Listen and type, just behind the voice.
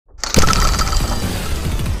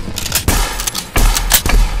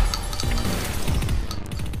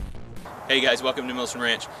Hey guys, welcome to Demolition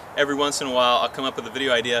Ranch. Every once in a while I'll come up with a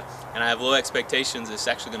video idea and I have low expectations it's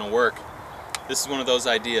actually going to work. This is one of those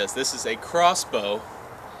ideas. This is a crossbow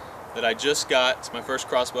that I just got. It's my first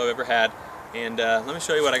crossbow I've ever had, and let me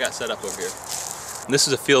show you what I got set up over here. This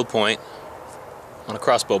is a field point on a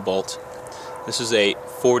crossbow bolt. This is a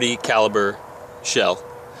 .40 caliber shell.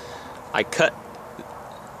 I cut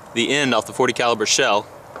the end off the .40 caliber shell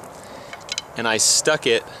and I stuck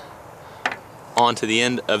it onto the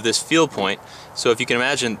end of this field point. So if you can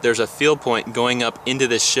imagine, there's a field point going up into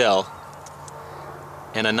this shell,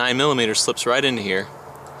 and a 9mm slips right into here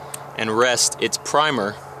and rests its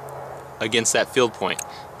primer against that field point,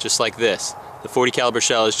 just like this. The .40 caliber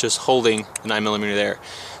shell is just holding the 9mm there.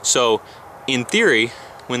 So in theory,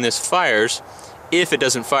 when this fires, if it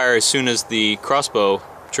doesn't fire as soon as the crossbow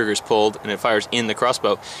trigger is pulled and it fires in the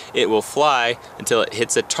crossbow, it will fly until it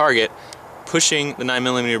hits a target, pushing the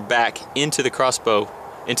 9mm back into the crossbow,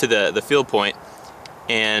 into the field point,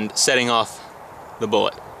 and setting off the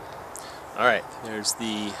bullet. Alright, there's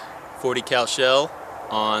the .40 cal shell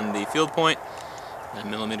on the field point.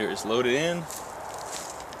 9mm is loaded in.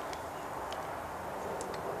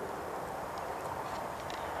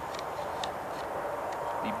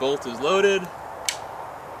 The bolt is loaded.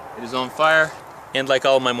 It is on fire. And like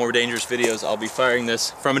all of my more dangerous videos, I'll be firing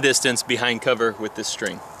this from a distance behind cover with this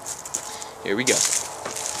string. Here we go.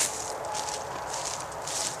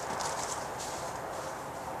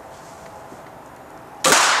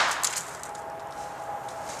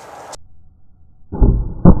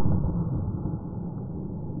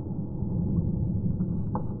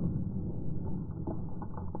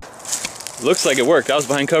 Looks like it worked. I was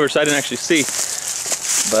behind cover, so I didn't actually see,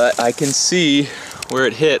 but I can see where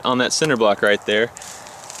it hit on that cinder block right there.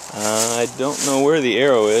 I don't know where the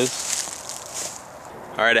arrow is.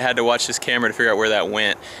 Alright, I had to watch this camera to figure out where that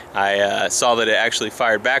went. I saw that it actually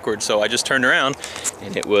fired backwards, so I just turned around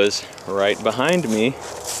and it was right behind me,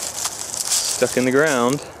 stuck in the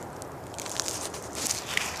ground.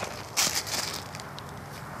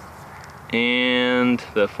 And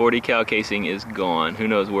the .40 cal casing is gone. Who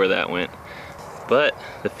knows where that went. But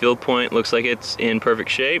the field point looks like it's in perfect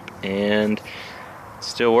shape and it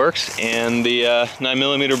still works. And the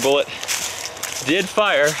 9mm bullet did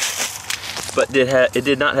fire, but it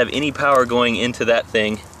did not have any power going into that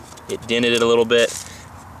thing. It dented it a little bit,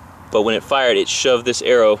 but when it fired, it shoved this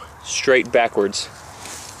arrow straight backwards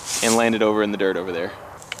and landed over in the dirt over there.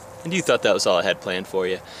 And you thought that was all I had planned for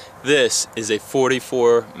you. This is a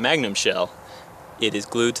 .44 Magnum shell. It is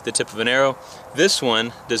glued to the tip of an arrow. This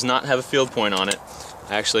one does not have a field point on it.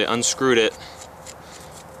 I actually unscrewed it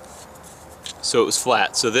so it was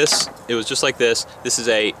flat. So it was just like this. This is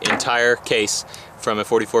an entire case from a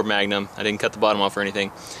 .44 Magnum. I didn't cut the bottom off or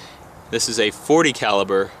anything. This is a .40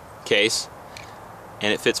 caliber case,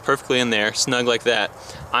 and it fits perfectly in there, snug like that.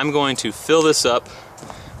 I'm going to fill this up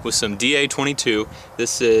with some DA-22.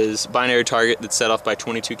 This is binary target that's set off by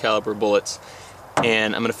 .22 caliber bullets,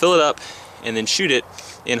 and I'm going to fill it up and then shoot it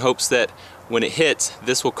in hopes that when it hits,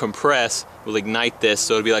 this will compress, will ignite this,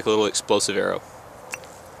 so it'll be like a little explosive arrow.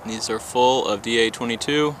 These are full of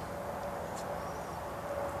DA-22.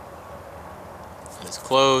 It's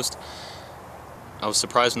closed. I was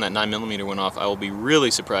surprised when that 9mm went off. I will be really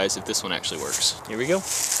surprised if this one actually works. Here we go.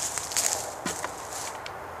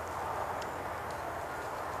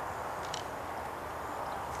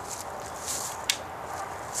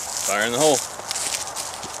 Fire in the hole.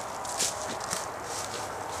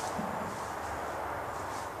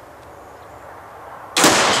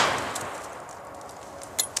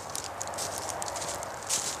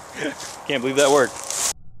 Can't believe that worked.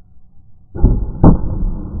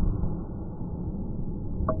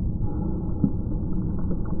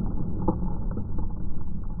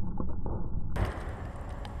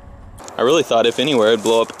 I really thought if anywhere it'd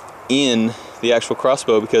blow up in the actual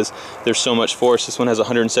crossbow because there's so much force. This one has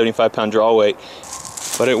 175-pound draw weight,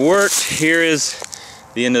 but it worked. Here is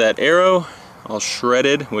the end of that arrow, all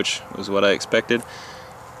shredded, which was what I expected.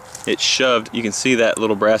 It shoved, you can see that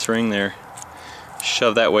little brass ring there,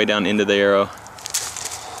 shoved that way down into the arrow.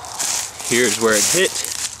 Here's where it hit.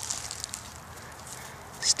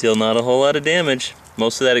 Still not a whole lot of damage.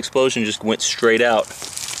 Most of that explosion just went straight out.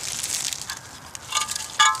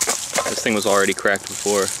 This thing was already cracked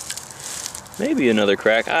before. Maybe another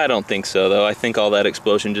crack. I don't think so though. I think all that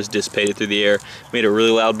explosion just dissipated through the air. Made a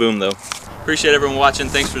really loud boom though. Appreciate everyone watching.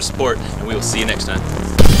 Thanks for the support, and we will see you next time.